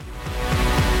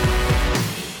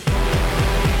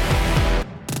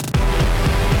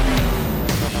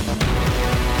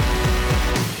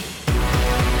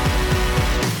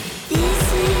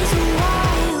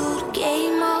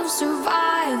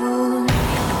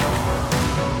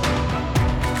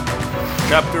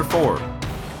Chapter 4.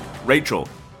 Rachel.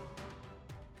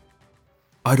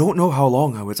 I don't know how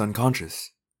long I was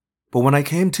unconscious, but when I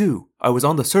came to, I was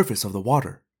on the surface of the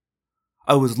water.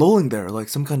 I was lolling there like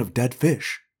some kind of dead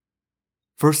fish.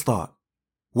 First thought,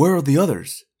 where are the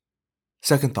others?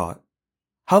 Second thought,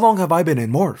 how long have I been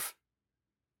in Morph?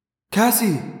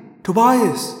 Cassie!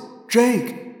 Tobias!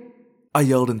 Jake! I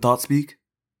yelled in thought speak.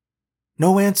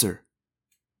 No answer.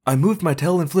 I moved my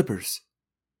tail and flippers.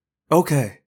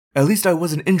 Okay, at least I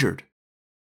wasn't injured.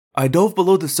 I dove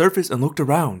below the surface and looked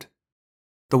around.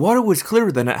 The water was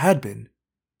clearer than it had been.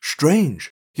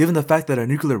 Strange, given the fact that a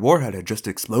nuclear warhead had just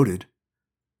exploded.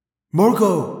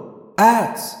 Marco!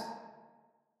 Axe!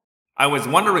 I was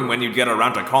wondering when you'd get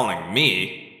around to calling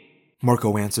me,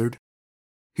 Marco answered.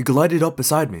 He glided up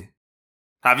beside me.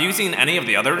 Have you seen any of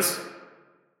the others?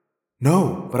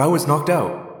 No, but I was knocked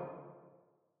out.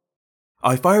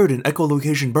 I fired an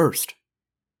echolocation burst.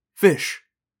 Fish.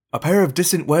 A pair of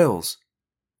distant whales.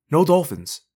 No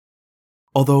dolphins.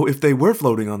 Although if they were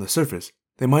floating on the surface,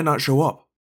 they might not show up.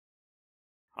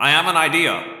 I have an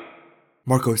idea,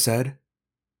 Marco said.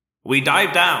 We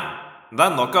dive down,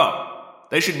 then look up.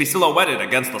 They should be silhouetted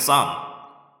against the sun.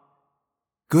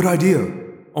 Good idea.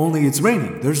 Only it's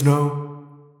raining, there's no...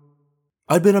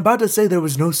 I'd been about to say there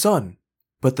was no sun,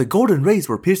 but the golden rays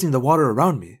were piercing the water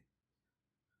around me.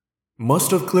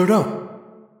 Must have cleared up.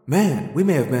 Man, we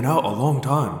may have been out a long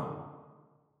time.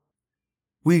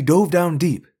 We dove down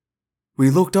deep. We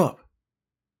looked up.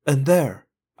 And there,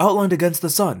 outlined against the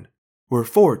sun, were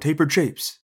 4 tapered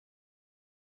shapes.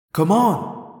 Come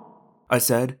on, I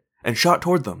said, and shot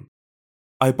toward them.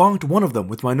 I bonked one of them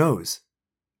with my nose.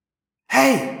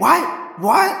 Hey, what?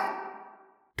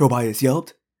 Tobias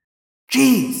yelped.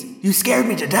 Jeez, you scared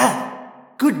me to death.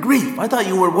 Good grief, I thought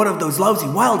you were one of those lousy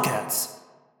wildcats.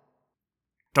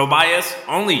 Tobias,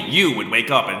 only you would wake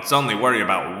up and suddenly worry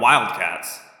about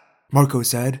wildcats, Marco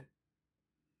said.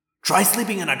 Try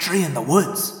sleeping in a tree in the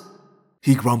woods,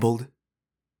 he grumbled.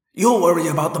 You'll worry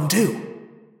about them too.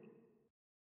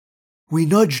 We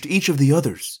nudged each of the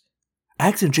others.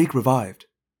 Axe and Jake revived.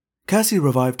 Cassie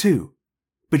revived too,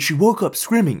 but she woke up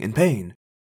screaming in pain.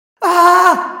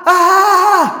 Ah!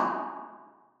 Ah!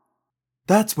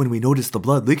 That's when we noticed the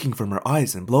blood leaking from her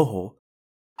eyes and blowhole.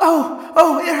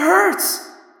 Oh, it hurts!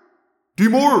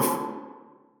 Demorph!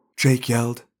 Jake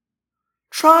yelled.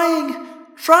 Trying!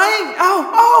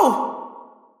 Ow!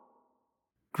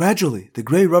 Gradually, the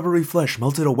gray rubbery flesh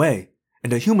melted away,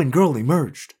 and a human girl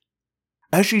emerged.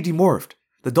 As she demorphed,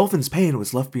 the dolphin's pain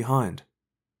was left behind.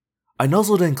 I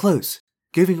nuzzled in close,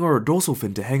 giving her a dorsal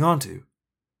fin to hang onto.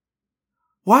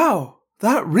 Wow,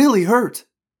 that really hurt,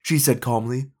 she said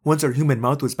calmly, once her human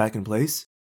mouth was back in place.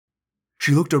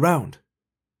 She looked around.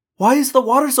 Why is the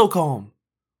water so calm?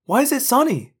 Why is it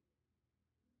sunny?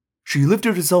 She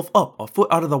lifted herself up a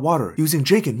foot out of the water, using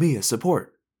Jake and me as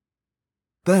support.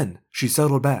 Then she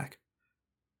settled back.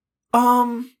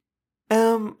 Am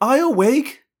I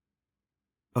awake?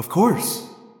 Of course.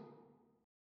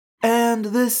 And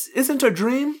this isn't a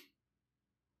dream?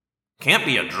 Can't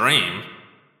be a dream,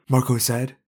 Marco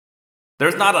said.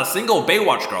 There's not a single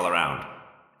Baywatch girl around.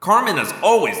 Carmen is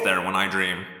always there when I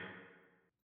dream.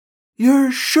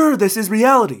 You're sure this is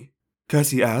reality?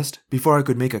 Cassie asked before I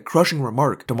could make a crushing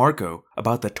remark to Marco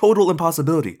about the total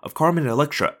impossibility of Carmen and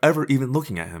Electra ever even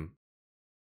looking at him.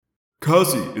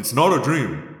 Cassie, it's not a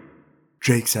dream,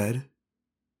 Jake said.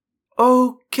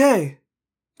 Okay,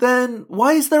 then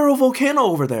why is there a volcano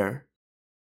over there?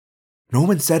 No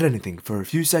one said anything for a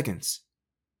few seconds.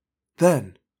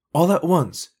 Then, all at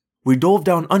once, we dove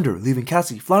down under, leaving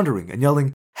Cassie floundering and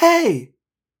yelling, Hey!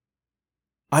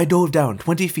 I dove down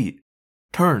 20 feet,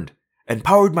 turned, and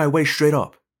powered my way straight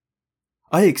up.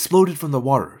 I exploded from the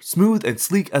water, smooth and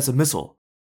sleek as a missile.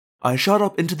 I shot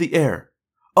up into the air,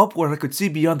 up where I could see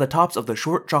beyond the tops of the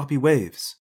short, choppy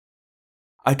waves.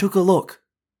 I took a look.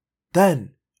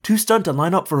 Then, too stunned to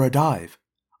line up for a dive,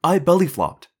 I belly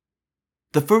flopped.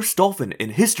 The first dolphin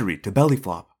in history to belly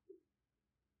flop.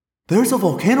 There's a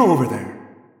volcano over there.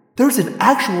 There's an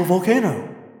actual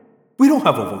volcano. We don't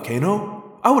have a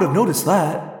volcano. I would have noticed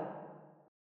that.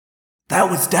 That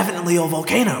was definitely a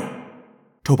volcano,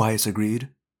 Tobias agreed.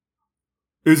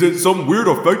 Is it some weird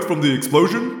effect from the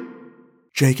explosion?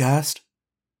 Jake asked.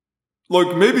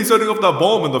 Like maybe setting off that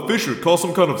bomb in the fissure caused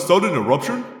some kind of sudden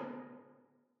eruption?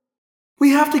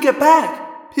 We have to get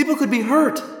back. People could be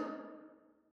hurt.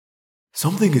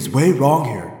 Something is way wrong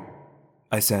here,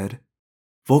 I said.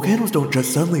 Volcanoes don't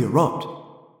just suddenly erupt.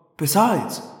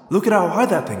 Besides, look at how high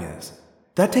that thing is.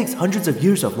 That takes hundreds of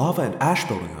years of lava and ash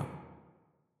building up.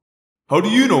 How do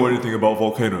you know anything about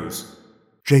volcanoes?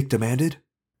 Jake demanded.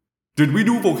 Did we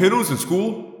do volcanoes in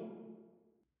school?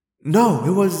 No,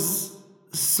 it was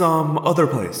some other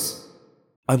place,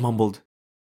 I mumbled.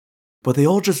 But they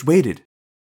all just waited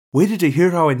to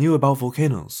hear how I knew about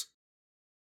volcanoes.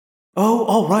 Oh,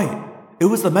 all right. It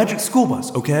was the magic school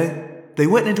bus, okay? They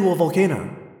went into a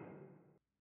volcano.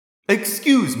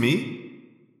 Excuse me,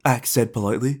 Axe said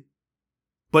politely.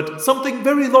 but something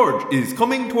very large is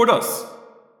coming toward us.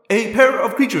 A pair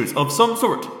of creatures of some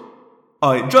sort.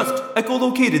 I just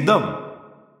echolocated them.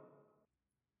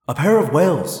 A pair of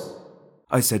whales,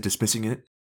 I said, dismissing it.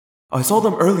 I saw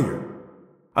them earlier.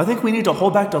 I think we need to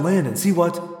haul back to land and see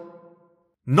what...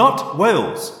 Not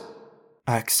whales,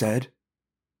 Axe said.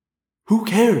 Who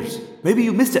cares? Maybe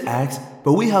you missed it, Axe,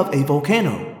 but we have a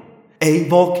volcano. A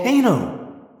volcano!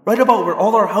 Right about where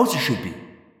all our houses should be.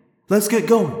 Let's get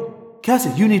going.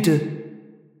 Cassie, you need to...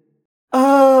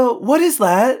 What is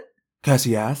that?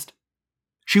 Cassie asked.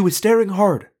 She was staring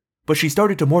hard, but she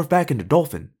started to morph back into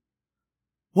Dolphin.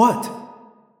 What?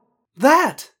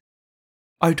 That!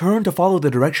 I turned to follow the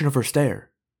direction of her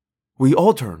stare. We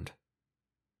all turned.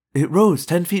 It rose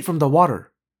 10 feet from the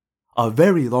water. A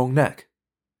very long neck.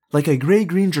 Like a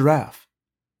gray-green giraffe.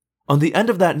 On the end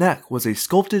of that neck was a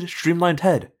sculpted, streamlined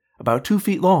head about 2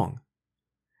 feet long.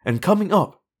 And coming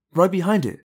up, right behind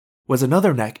it, was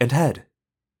another neck and head.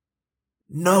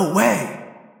 No way!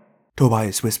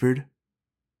 Tobias whispered.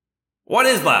 What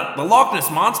is that? The Loch Ness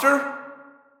Monster?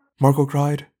 Marco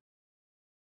cried.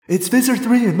 It's Visser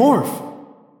 3 and Morph,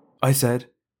 I said.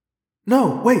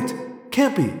 No, wait,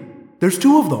 can't be. There's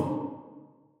 2 of them.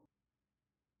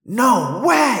 No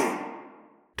way!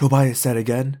 Tobias said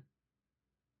again.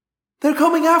 They're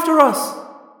coming after us!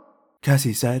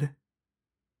 Cassie said.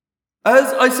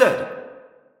 as I said,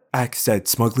 Axe said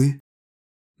smugly.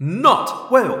 not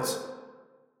whales.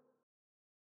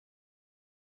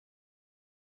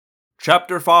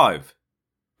 Chapter 5.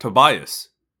 Tobias.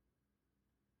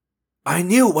 I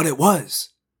knew what it was.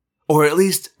 Or at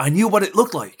least, I knew what it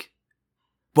looked like.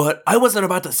 But I wasn't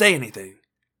about to say anything.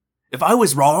 If I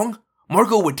was wrong,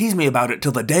 Marco would tease me about it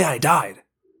till the day I died.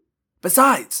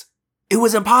 Besides, it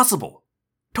was impossible.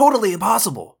 Totally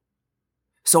impossible.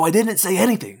 So I didn't say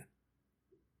anything.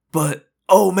 But,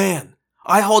 oh man,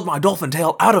 I hauled my dolphin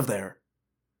tail out of there.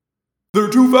 They're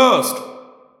too fast.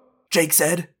 Jake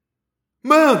said.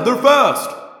 Man, they're fast.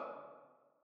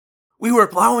 We were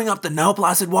plowing up the now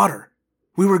placid water.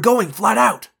 We were going flat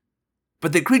out.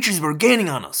 But the creatures were gaining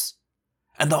on us.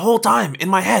 And the whole time, in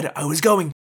my head, I was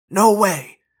going, no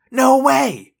way, no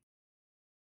way.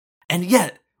 And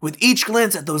yet, with each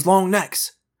glance at those long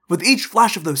necks, with each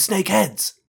flash of those snake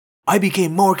heads, I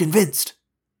became more convinced.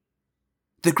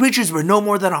 The creatures were no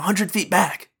more than 100 feet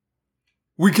back.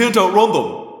 We can't outrun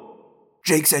them.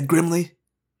 Jake said grimly.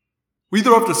 We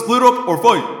either have to split up or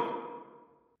fight.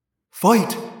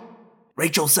 Fight,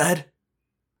 Rachel said.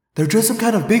 They're just some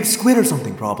kind of big squid or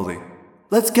something, probably.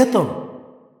 Let's get them.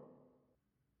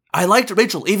 I liked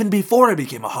Rachel even before I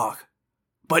became a hawk.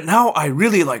 But now I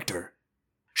really liked her.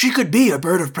 She could be a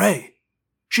bird of prey.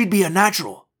 She'd be a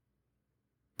natural.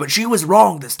 But she was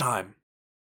wrong this time.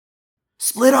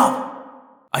 Split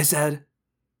up, I said.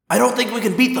 I don't think we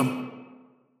can beat them.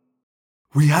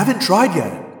 We haven't tried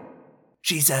yet,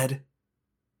 she said.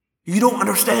 You don't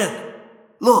understand.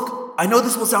 Look, I know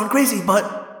this will sound crazy,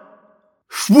 but...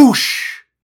 Swoosh!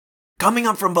 Coming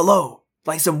up from below,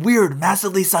 like some weird,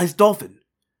 massively sized dolphin.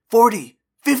 40,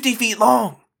 50 feet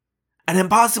long. An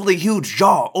impossibly huge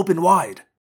jaw open wide.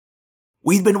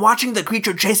 We'd been watching the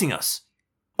creature chasing us.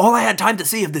 All I had time to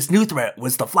see of this new threat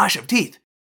was the flash of teeth.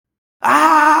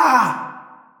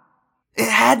 Ah! It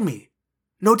had me.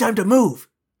 No time to move.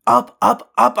 Up,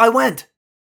 up, up I went.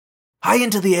 High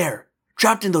into the air,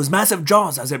 trapped in those massive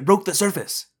jaws as it broke the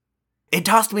surface. It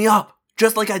tossed me up,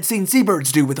 just like I'd seen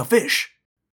seabirds do with a fish.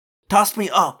 Tossed me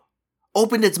up,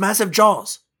 opened its massive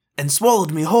jaws, and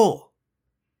swallowed me whole.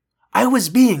 I was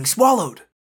being swallowed.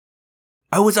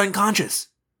 I was unconscious,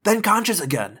 then conscious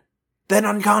again, then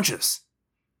unconscious.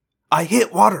 I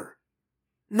hit water.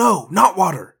 No, not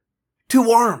water. Too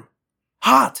warm.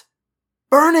 Hot.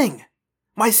 Burning.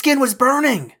 My skin was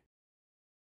burning.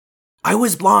 I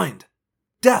was blind,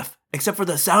 deaf except for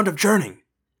the sound of churning,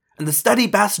 and the steady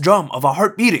bass drum of a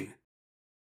heart beating.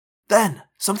 Then,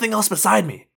 something else beside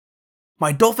me.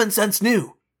 My dolphin sense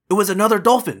knew. It was another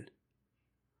dolphin.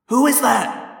 Who is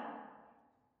that?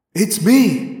 It's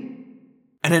me,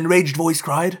 an enraged voice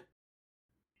cried.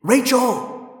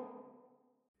 Rachel!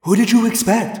 Who did you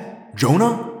expect?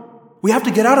 Jonah? We have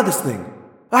to get out of this thing.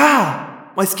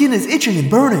 Ah! My skin is itching and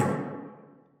burning.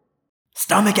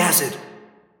 Stomach acid,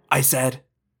 I said.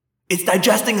 It's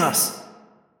digesting us.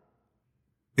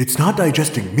 It's not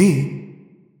digesting me,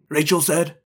 Rachel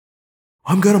said.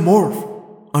 I'm gonna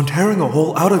morph. on tearing a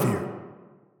hole out of here.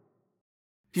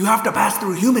 You have to pass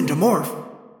through human to morph,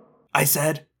 I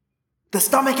said. The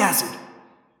stomach acid.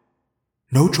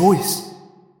 No choice.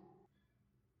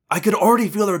 I could already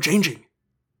feel her changing.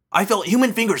 I felt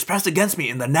human fingers pressed against me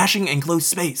in the gnashing enclosed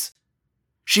space.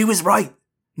 She was right.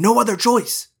 No other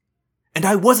choice. And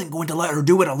I wasn't going to let her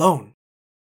do it alone.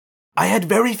 I had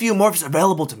very few morphs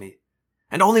available to me,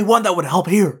 and only one that would help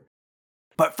here.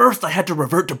 But first I had to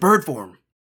revert to bird form.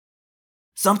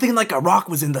 Something like a rock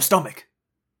was in the stomach.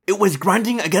 It was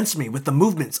grinding against me with the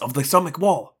movements of the stomach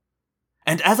wall.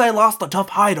 And as I lost the tough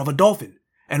hide of a dolphin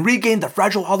and regained the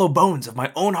fragile hollow bones of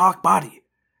my own hawk body,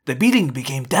 the beating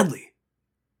became deadly.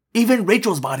 Even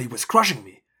Rachel's body was crushing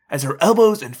me as her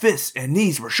elbows and fists and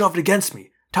knees were shoved against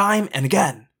me time and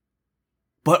again.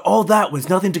 But all that was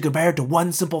nothing to compare to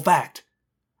one simple fact.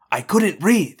 I couldn't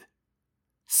breathe.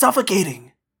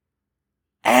 Suffocating.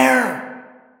 Air!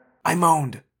 I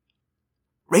moaned.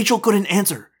 Rachel couldn't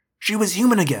answer. She was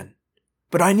human again.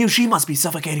 But I knew she must be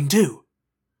suffocating too.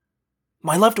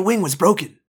 My left wing was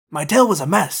broken. My tail was a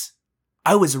mess.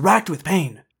 I was racked with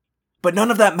pain. But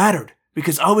none of that mattered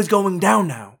because I was going down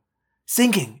now,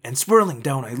 sinking and swirling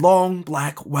down a long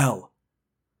black well.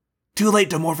 Too late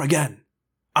to morph again.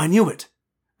 I knew it.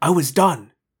 I was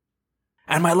done.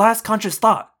 And my last conscious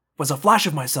thought was a flash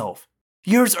of myself,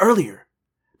 years earlier,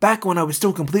 back when I was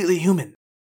still completely human.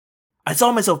 I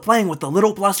saw myself playing with the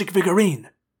little plastic figurine,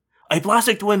 a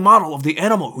plastic toy model of the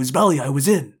animal whose belly I was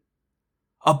in.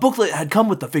 A booklet had come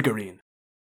with the figurine.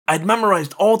 I'd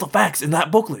memorized all the facts in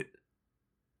that booklet.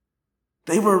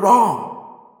 They were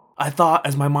wrong, I thought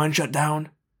as my mind shut down.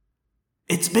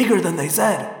 It's bigger than they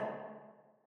said.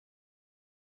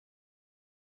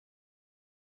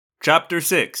 Chapter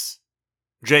 6.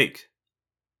 Jake.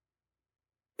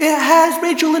 It has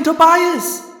Rachel and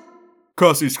Tobias!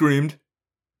 Cassie screamed.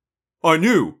 I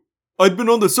knew. I'd been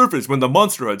on the surface when the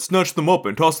monster had snatched them up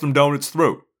and tossed them down its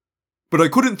throat. But I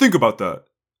couldn't think about that.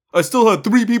 I still had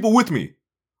 3 people with me.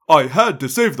 I had to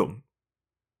save them.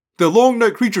 The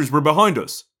long-necked creatures were behind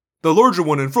us, the larger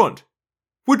one in front.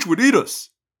 Which would eat us?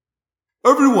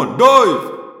 Everyone,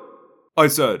 dive! I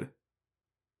said.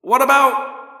 What about?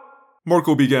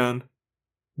 Marco began.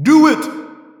 Do it!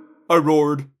 I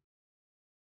roared.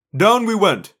 Down we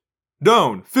went.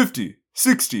 Down 50,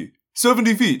 60,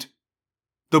 70 feet.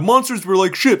 The monsters were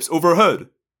like ships overhead.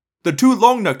 The 2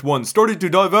 long-necked ones started to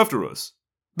dive after us.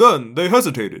 Then they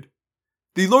hesitated.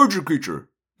 The larger creature,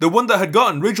 the one that had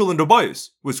gotten Rachel and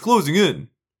Tobias, was closing in.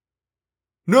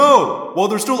 No! While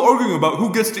they're still arguing about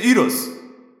who gets to eat us,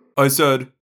 I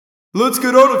said. Let's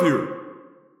get out of here!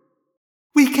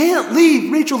 We can't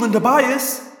leave Rachel and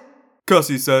Tobias,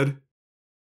 Cassie said.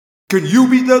 Can you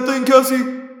beat that thing,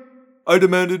 Cassie? I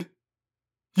demanded.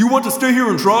 You want to stay here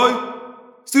and try?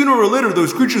 Sooner or later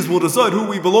those creatures will decide who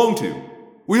we belong to.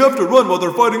 We have to run while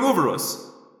they're fighting over us.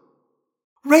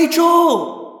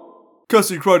 Rachel!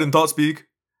 Cassie cried in thought-speak.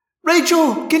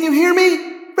 Rachel, can you hear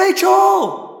me?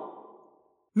 Rachel!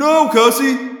 No,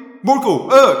 Cassie! Marco,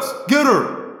 X, get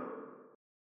her!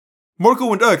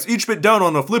 Marco and X each bit down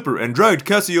on a flipper and dragged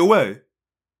Cassie away.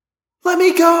 Let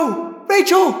me go!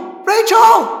 Rachel!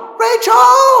 Rachel!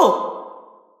 Rachel!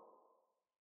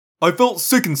 I felt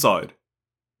sick inside.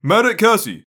 Mad at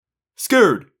Cassie.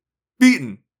 Scared.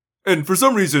 Beaten. And for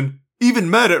some reason,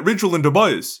 even mad at Rachel and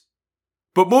Tobias.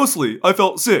 But mostly, I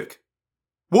felt sick.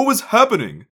 What was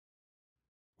happening?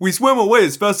 We swam away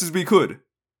as fast as we could.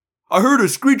 I heard a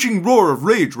screeching roar of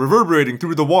rage reverberating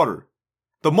through the water.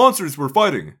 The monsters were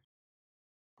fighting.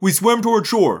 We swam toward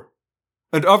shore.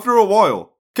 And after a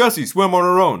while, Cassie swam on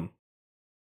her own.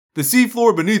 The sea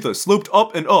floor beneath us sloped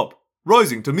up and up,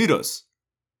 rising to meet us.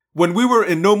 When we were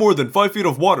in no more than 5 feet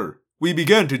of water, we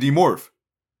began to demorph.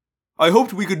 I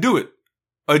hoped we could do it.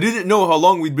 I didn't know how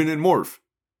long we'd been in morph.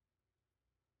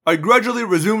 I gradually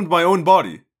resumed my own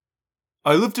body.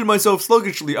 I lifted myself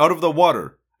sluggishly out of the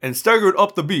water and staggered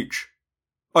up the beach.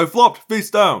 I flopped face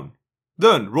down,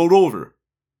 then rolled over.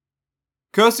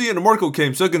 Cassie and Marco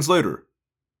came seconds later.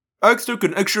 Axe took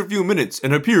an extra few minutes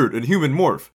and appeared in human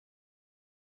morph.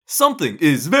 Something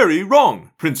is very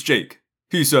wrong, Prince Jake,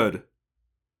 he said.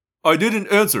 I didn't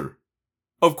answer.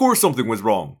 Of course something was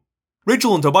wrong.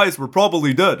 Rachel and Tobias were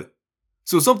probably dead.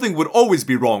 So something would always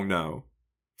be wrong now.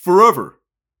 Forever.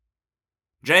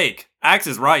 Jake, Axe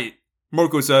is right,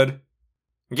 Marco said.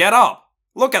 Get up!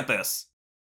 Look at this!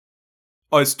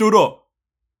 I stood up.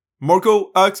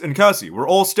 Marco, Axe, and Cassie were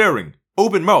all staring,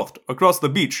 open-mouthed, across the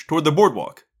beach toward the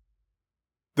boardwalk.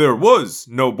 There was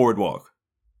no boardwalk.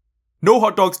 No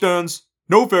hot dog stands,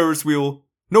 no Ferris wheel,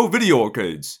 no video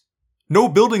arcades, no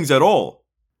buildings at all,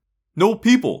 no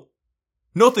people.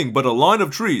 Nothing but a line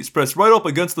of trees pressed right up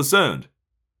against the sand.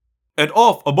 And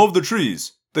off above the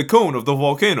trees, the cone of the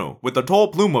volcano with a tall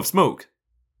plume of smoke.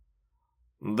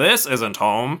 This isn't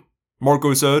home,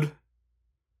 Marco said.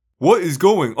 What is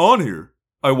going on here?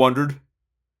 I wondered.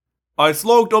 I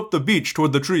slogged up the beach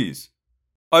toward the trees.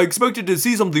 I expected to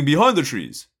see something behind the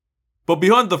trees, but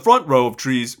behind the front row of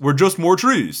trees were just more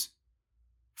trees.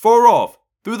 Far off,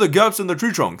 through the gaps in the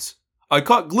tree trunks, I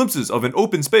caught glimpses of an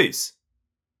open space.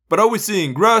 But I was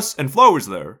seeing grass and flowers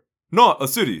there, not a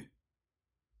city.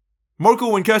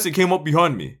 Marco and Cassie came up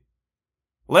behind me.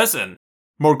 Listen,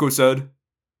 Marco said.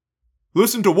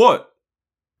 Listen to what?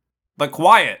 The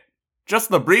quiet. Just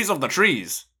the breeze of the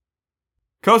trees.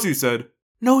 Cassie said,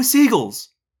 No seagulls.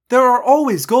 There are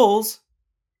always gulls.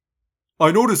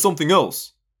 I noticed something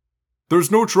else.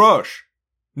 There's no trash.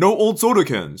 No old soda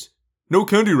cans. No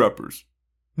candy wrappers.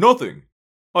 Nothing.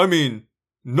 I mean,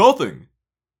 nothing.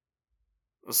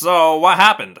 So, what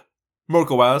happened?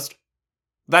 Marco asked.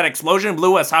 That explosion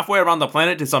blew us halfway around the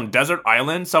planet to some desert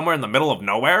island somewhere in the middle of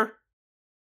nowhere?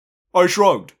 I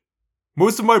shrugged.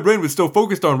 Most of my brain was still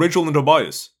focused on Rachel and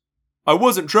Tobias. I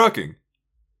wasn't tracking.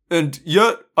 And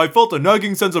yet, I felt a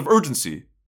nagging sense of urgency.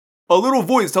 A little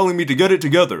voice telling me to get it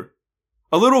together.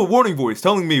 A little warning voice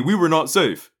telling me we were not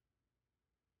safe.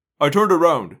 I turned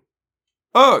around.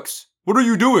 Axe, what are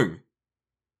you doing?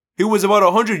 He was about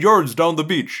 100 yards down the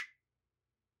beach.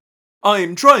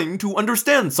 I'm trying to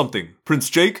understand something, Prince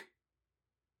Jake.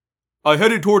 I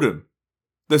headed toward him.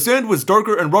 The sand was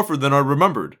darker and rougher than I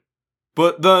remembered.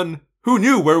 But then, who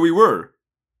knew where we were?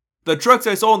 The tracks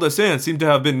I saw in the sand seemed to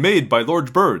have been made by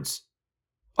large birds.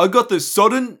 I got this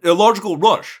sudden, illogical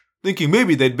rush, thinking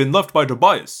maybe they'd been left by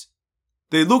Tobias.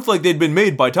 They looked like they'd been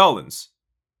made by Talons.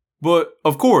 But,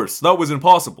 of course, that was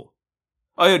impossible.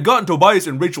 I had gotten Tobias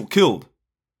and Rachel killed.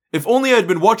 If only I had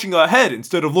been watching ahead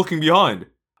instead of looking behind,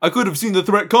 I could have seen the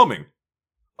threat coming.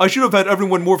 I should have had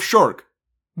everyone morph shark.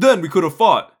 Then we could have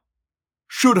fought.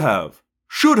 Should have.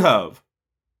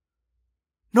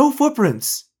 No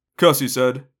footprints. Cassie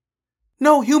said.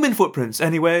 No human footprints,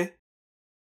 anyway.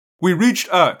 We reached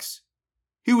Axe.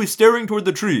 He was staring toward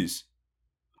the trees.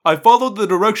 I followed the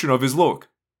direction of his look.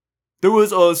 There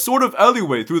was a sort of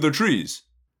alleyway through the trees.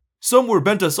 Some were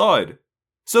bent aside.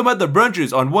 Some had the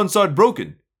branches on one side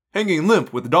broken, hanging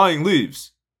limp with dying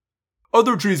leaves.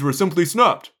 Other trees were simply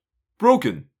snapped,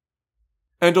 broken.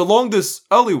 And along this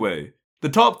alleyway, the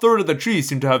top third of the trees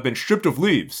seemed to have been stripped of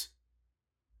leaves.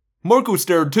 Marco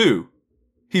stared too.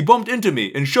 He bumped into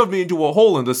me and shoved me into a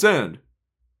hole in the sand.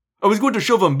 I was going to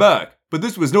shove him back, but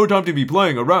this was no time to be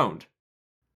playing around.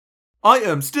 I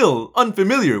am still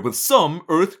unfamiliar with some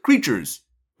Earth creatures,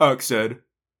 Axe said.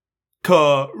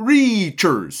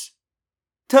 Creatures.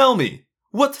 Tell me,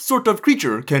 what sort of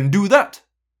creature can do that?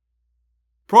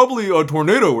 Probably a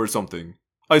tornado or something,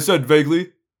 I said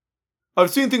vaguely.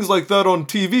 I've seen things like that on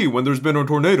TV when there's been a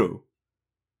tornado.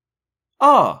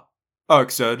 Ah,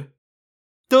 Axe said.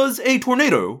 Does a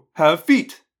tornado have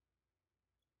feet?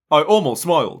 I almost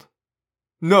smiled.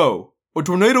 No, a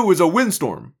tornado is a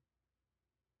windstorm.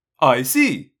 I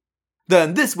see.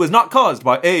 Then this was not caused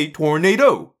by a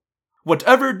tornado.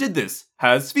 Whatever did this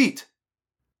has feet.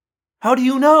 How do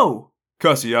you know?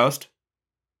 Cassie asked.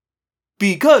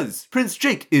 Because Prince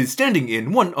Jake is standing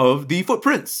in one of the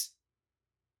footprints.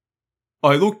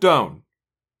 I looked down.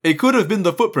 It could have been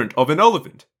the footprint of an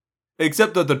elephant,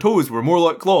 except that the toes were more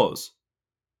like claws.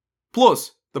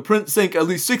 Plus, the print sank at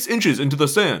least 6 inches into the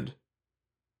sand.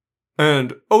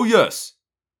 And, oh yes,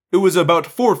 it was about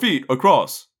 4 feet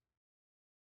across.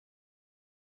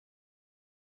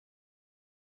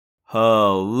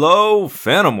 Hello,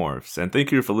 Phantomorphs, and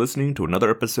thank you for listening to another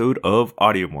episode of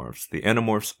Audiomorphs, the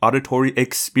Animorphs auditory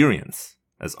experience.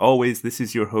 As always, this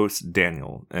is your host,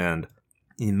 Daniel, and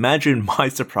imagine my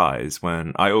surprise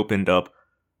when I opened up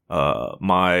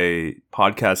my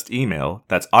podcast email,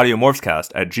 that's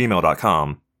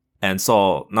audiomorphscast@gmail.com, and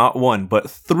saw not 1, but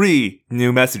 3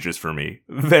 new messages for me.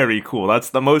 Very cool. That's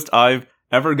the most I've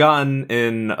ever gotten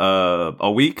in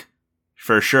a week,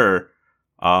 for sure.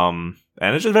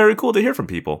 And it's just very cool to hear from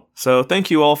people. So thank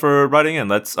you all for writing in.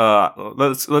 Let's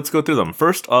go through them.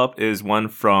 First up is one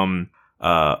from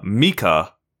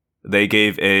Mika. They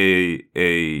gave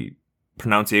a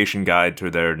pronunciation guide to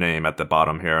their name at the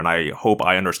bottom here, and I hope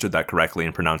I understood that correctly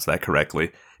and pronounced that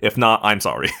correctly. If not, I'm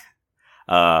sorry.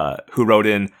 Who wrote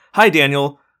in, "Hi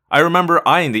Daniel, I remember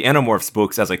eyeing the Animorphs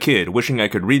books as a kid, wishing I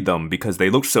could read them because they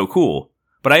looked so cool.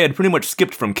 But I had pretty much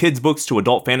skipped from kids' books to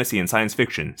adult fantasy and science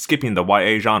fiction, skipping the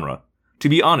YA genre. To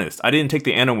be honest, I didn't take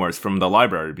the Animorphs from the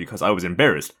library because I was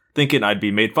embarrassed, thinking I'd be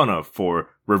made fun of for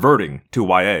reverting to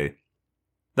YA.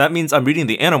 That means I'm reading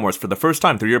the Animorphs for the first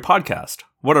time through your podcast.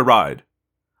 What a ride.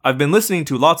 I've been listening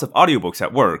to lots of audiobooks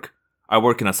at work. I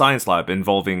work in a science lab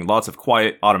involving lots of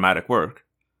quiet, automatic work.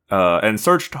 And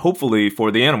searched, hopefully,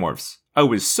 for the Animorphs. I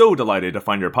was so delighted to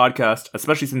find your podcast,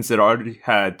 especially since it already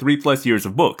had 3+ years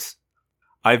of books.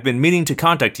 I've been meaning to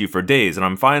contact you for days, and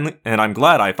I'm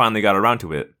glad I finally got around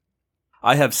to it.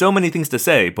 I have so many things to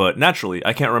say, but naturally,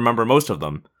 I can't remember most of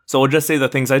them, so I'll just say the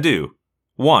things I do.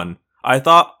 1. I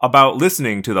thought about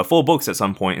listening to the full books at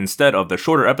some point instead of the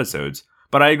shorter episodes,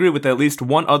 but I agree with at least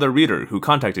one other reader who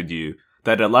contacted you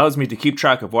that it allows me to keep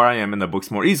track of where I am in the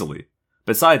books more easily.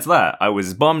 Besides that, I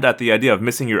was bummed at the idea of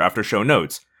missing your after-show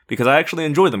notes, because I actually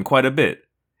enjoy them quite a bit.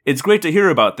 It's great to hear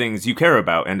about things you care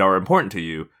about and are important to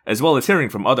you, as well as hearing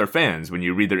from other fans when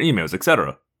you read their emails,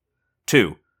 etc.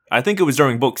 2. I think it was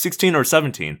during book 16 or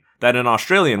 17 that an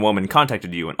Australian woman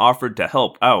contacted you and offered to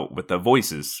help out with the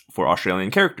voices for Australian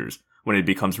characters when it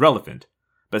becomes relevant.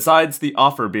 Besides the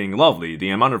offer being lovely, the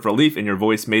amount of relief in your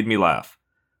voice made me laugh.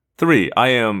 3. I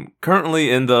am currently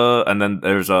in the, and then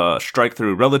there's a strike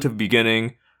through relative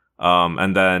beginning,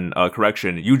 and then a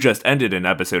correction, you just ended an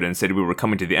episode and said we were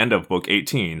coming to the end of book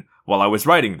 18 while I was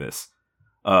writing this,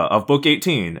 of book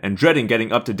 18, and dreading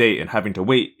getting up to date and having to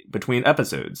wait between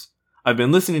episodes. I've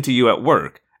been listening to you at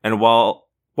work, and while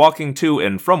walking to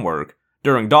and from work,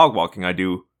 during dog walking I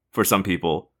do, for some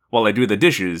people, while I do the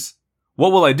dishes.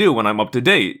 What will I do when I'm up to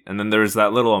date? And then there's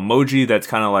that little emoji that's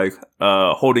kind of like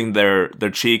holding their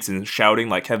cheeks and shouting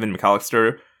like Kevin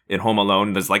McAllister in Home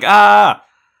Alone. There's like, ah!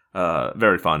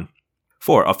 Very fun.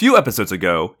 4. A few episodes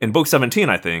ago, in book 17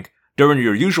 I think, during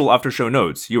your usual after-show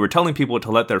notes, you were telling people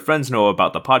to let their friends know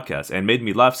about the podcast and made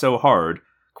me laugh so hard.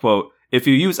 Quote, if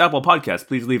you use Apple Podcasts,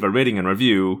 please leave a rating and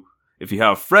review. If you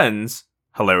have friends,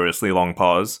 hilariously long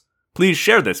pause, please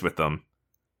share this with them.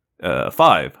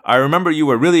 5. I remember you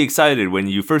were really excited when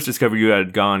you first discovered you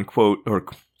had gone, quote, or...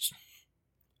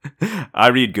 I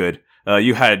read good.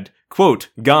 You had, quote,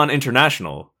 gone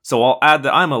international, so I'll add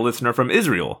that I'm a listener from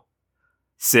Israel.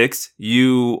 6.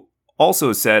 You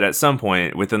also said at some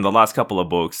point within the last couple of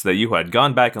books that you had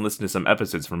gone back and listened to some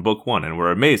episodes from book 1 and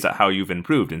were amazed at how you've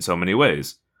improved in so many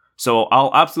ways. So I'll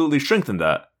absolutely strengthen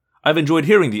that. I've enjoyed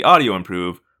hearing the audio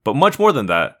improve, but much more than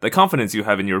that, the confidence you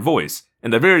have in your voice,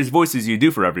 and the various voices you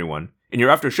do for everyone, in your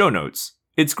after-show notes.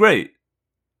 It's great.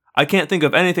 I can't think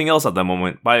of anything else at the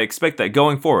moment, but I expect that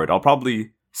going forward, I'll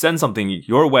probably send something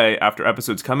your way after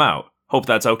episodes come out. Hope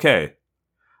that's okay.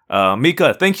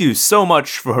 Mika, thank you so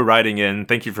much for writing in.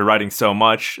 Thank you for writing so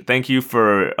much. Thank you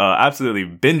for absolutely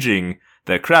binging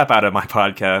the crap out of my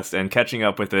podcast and catching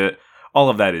up with it. All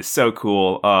of that is so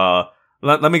cool.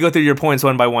 Let me go through your points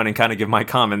one by one and kind of give my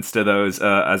comments to those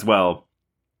as well.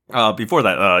 Before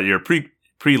that, your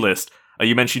pre-list,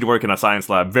 you mentioned you work in a science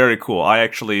lab. Very cool. I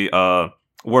actually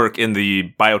work in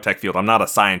the biotech field. I'm not a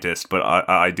scientist, but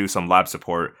I do some lab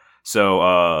support.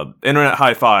 So, internet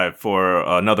high five for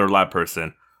another lab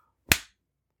person.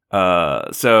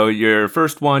 So your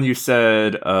first one, you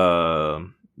said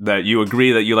that you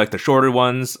agree that you like the shorter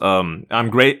ones. I'm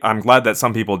glad that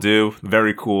some people do.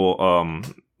 Very cool.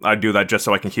 I do that just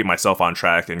so I can keep myself on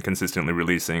track and consistently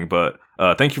releasing. But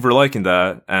thank you for liking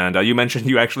that. And you mentioned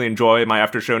you actually enjoy my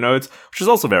after show notes, which is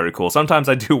also very cool. Sometimes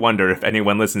I do wonder if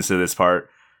anyone listens to this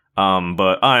part.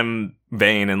 But I'm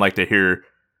vain and like to hear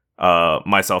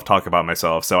myself talk about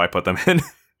myself, so I put them in.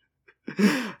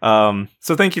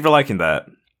 So thank you for liking that.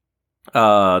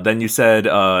 Then you said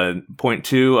point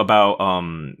 2 about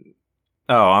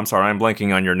I'm sorry, I'm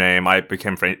blanking on your name. I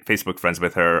became Facebook friends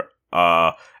with her.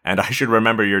 And I should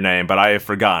remember your name, but I have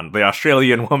forgotten. The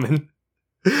Australian woman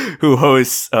who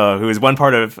hosts, who is one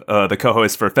part of the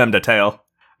co-host for Femme Detail.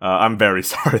 I'm very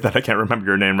sorry that I can't remember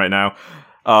your name right now.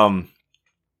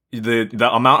 The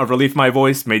amount of relief my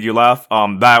voice made you laugh,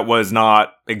 that was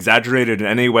not exaggerated in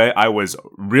any way. I was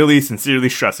really sincerely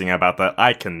stressing about that.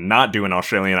 I cannot do an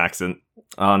Australian accent.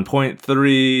 On point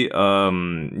 3,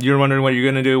 you're wondering what you're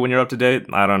going to do when you're up to date?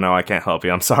 I don't know. I can't help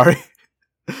you. I'm sorry.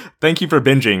 Thank you for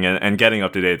binging and getting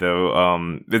up to date,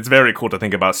 though. It's very cool to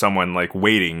think about someone like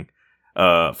waiting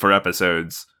for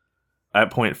episodes.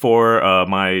 At point 4,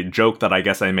 my joke that I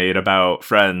guess I made about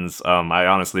friends, I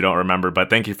honestly don't remember, but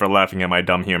thank you for laughing at my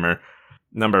dumb humor.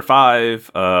 Number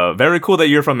 5, very cool that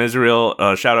you're from Israel.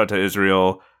 Shout out to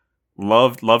Israel.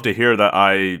 Love to hear that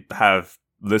I have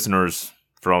listeners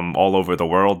from all over the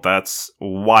world. That's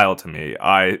wild to me.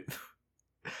 I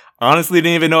honestly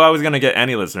didn't even know I was going to get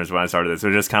any listeners when I started this. It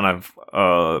was just kind of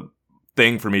a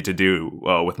thing for me to do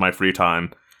with my free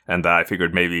time. And that I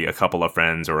figured maybe a couple of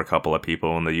friends or a couple of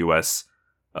people in the US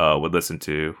would listen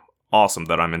to. Awesome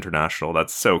that I'm international.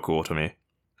 That's so cool to me.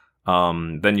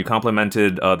 Then you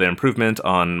complimented the improvement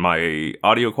on my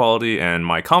audio quality and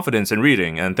my confidence in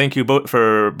reading, and thank you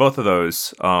for both of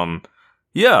those.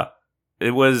 Yeah,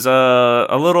 it was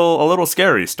a little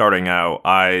scary starting out.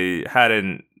 I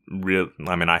hadn't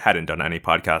done any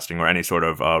podcasting or any sort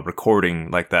of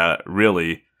recording like that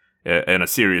really in a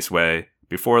serious way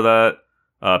before that.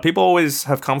 People always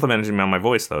have complimented me on my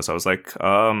voice though, so I was like,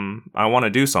 I want to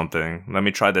do something. Let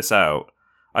me try this out.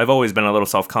 I've always been a little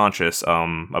self-conscious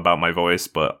about my voice,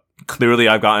 but clearly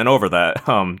I've gotten over that.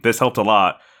 This helped a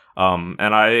lot.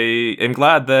 And I am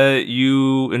glad that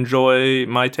you enjoy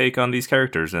my take on these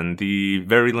characters and the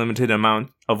very limited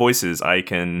amount of voices I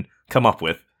can come up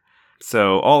with.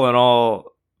 So all in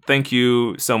all, thank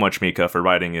you so much, Mika, for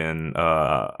writing in.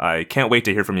 I can't wait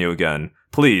to hear from you again.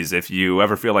 Please, if you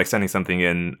ever feel like sending something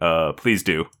in, please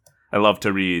do. I love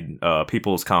to read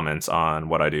people's comments on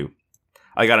what I do.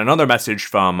 I got another message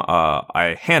from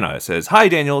Hannah. It says, "Hi,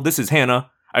 Daniel. This is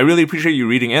Hannah. I really appreciate you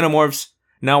reading Animorphs.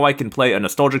 Now I can play a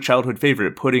nostalgic childhood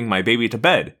favorite, putting my baby to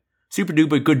bed. Super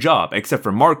duper good job, except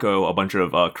for Marco, a bunch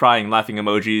of crying, laughing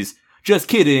emojis. Just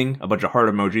kidding, a bunch of heart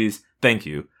emojis. Thank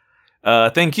you."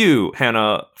 Thank you,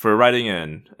 Hannah, for writing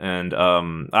in. And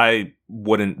I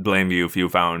wouldn't blame you if you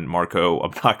found Marco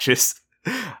obnoxious.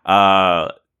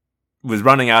 Was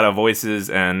running out of voices,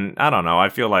 and I don't know, I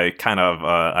feel like kind of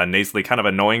a nasally, kind of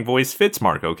annoying voice fits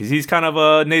Marco, because he's kind of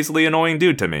a nasally annoying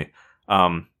dude to me.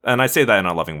 And I say that in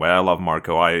a loving way. I love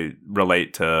Marco. I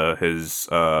relate to his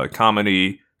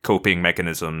comedy coping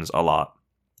mechanisms a lot.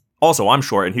 Also, I'm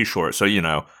short and he's short, so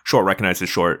short recognizes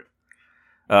short.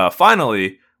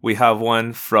 Finally, we have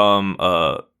one from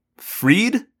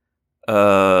Freed.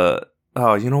 Oh,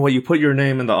 you know what? You put your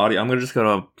name in the audio. I'm just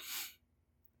gonna.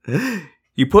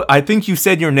 I think you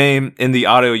said your name in the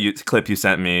audio clip you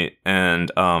sent me,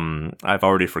 and I've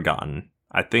already forgotten.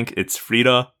 I think it's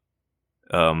Frida.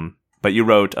 But you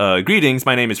wrote, "Greetings,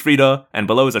 my name is Frida," and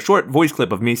below is a short voice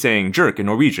clip of me saying jerk in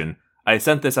Norwegian. I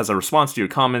sent this as a response to your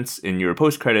comments in your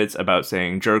post-credits about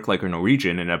saying jerk like a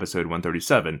Norwegian in episode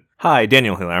 137. Hi,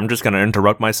 Daniel here. I'm just going to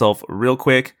interrupt myself real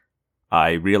quick.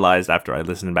 I realized after I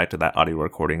listened back to that audio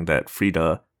recording that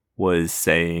Frida was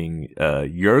saying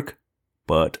yerk,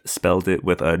 but spelled it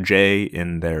with a J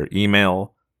in their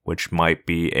email, which might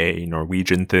be a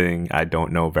Norwegian thing. I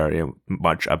don't know very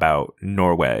much about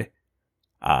Norway.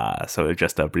 So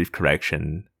just a brief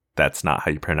correction. That's not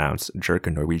how you pronounce jerk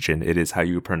in Norwegian. It is how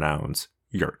you pronounce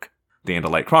yerk. The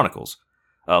Andalite Chronicles.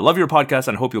 Love your podcast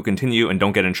and hope you'll continue and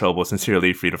don't get in trouble.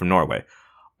 Sincerely, Frida from Norway.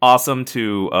 Awesome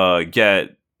to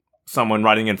get someone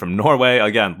writing in from Norway.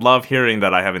 Again, love hearing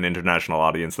that I have an international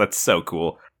audience. That's so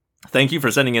cool. Thank you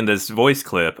for sending in this voice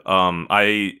clip.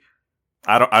 I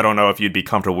don't know if you'd be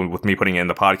comfortable with me putting it in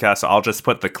the podcast, so I'll just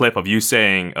put the clip of you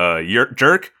saying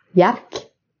jerk. Jerk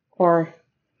or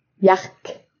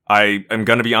yerk. I am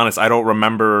going to be honest, I don't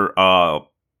remember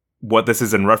what this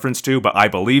is in reference to, but I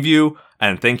believe you,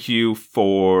 and thank you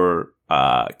for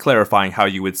clarifying how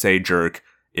you would say jerk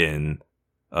in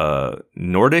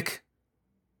Nordic.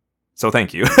 So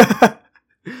thank you.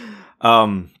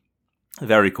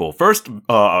 Very cool. First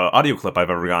audio clip I've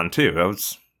ever gotten too. That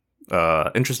was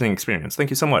interesting experience. Thank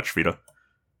you so much, Frida.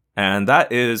 And that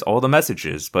is all the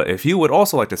messages. But if you would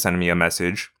also like to send me a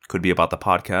message, could be about the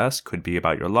podcast, could be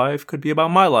about your life, could be about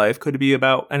my life, could be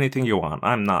about anything you want.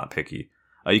 I'm not picky.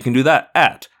 You can do that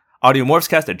at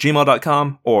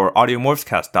audiomorphscast@gmail.com or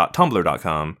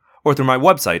audiomorphscast.tumblr.com or through my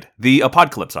website,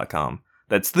 theapocalypse.com.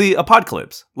 That's the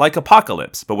apocalypse, like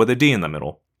apocalypse, but with a D in the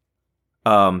middle.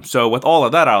 So with all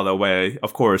of that out of the way,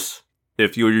 of course,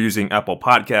 if you're using Apple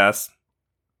Podcasts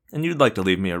and you'd like to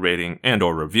leave me a rating and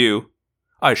or review,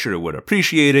 I sure would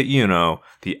appreciate it.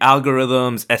 The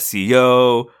algorithms,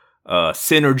 SEO,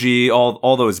 synergy,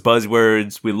 all those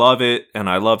buzzwords. We love it, and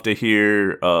I love to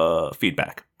hear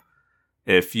feedback.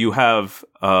 If you have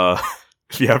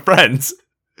friends,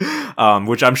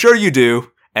 which I'm sure you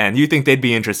do, and you think they'd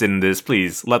be interested in this,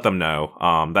 please let them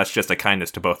know. That's just a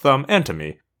kindness to both them and to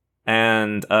me.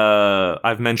 And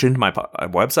I've mentioned my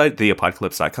website,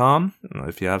 theapocalypse.com.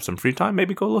 If you have some free time,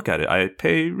 maybe go look at it. I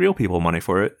pay real people money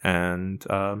for it, and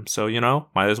so,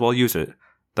 might as well use it.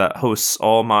 That hosts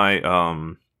all my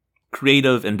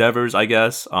creative endeavors, I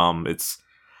guess. It's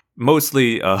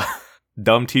mostly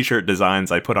dumb t-shirt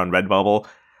designs I put on Redbubble,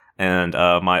 and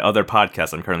my other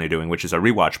podcast I'm currently doing, which is a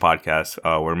rewatch podcast,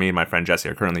 where me and my friend Jesse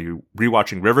are currently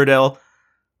rewatching Riverdale,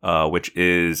 which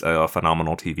is a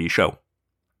phenomenal TV show.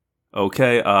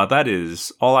 Okay, that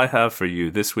is all I have for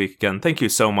you this week. Again, thank you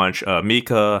so much,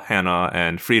 Mika, Hannah,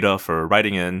 and Frida for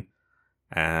writing in,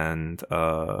 and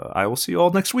I will see you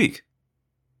all next week.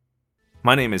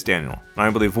 My name is Daniel, and I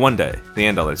believe one day the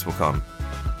Andalites will come.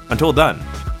 Until then,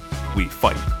 we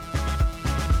fight.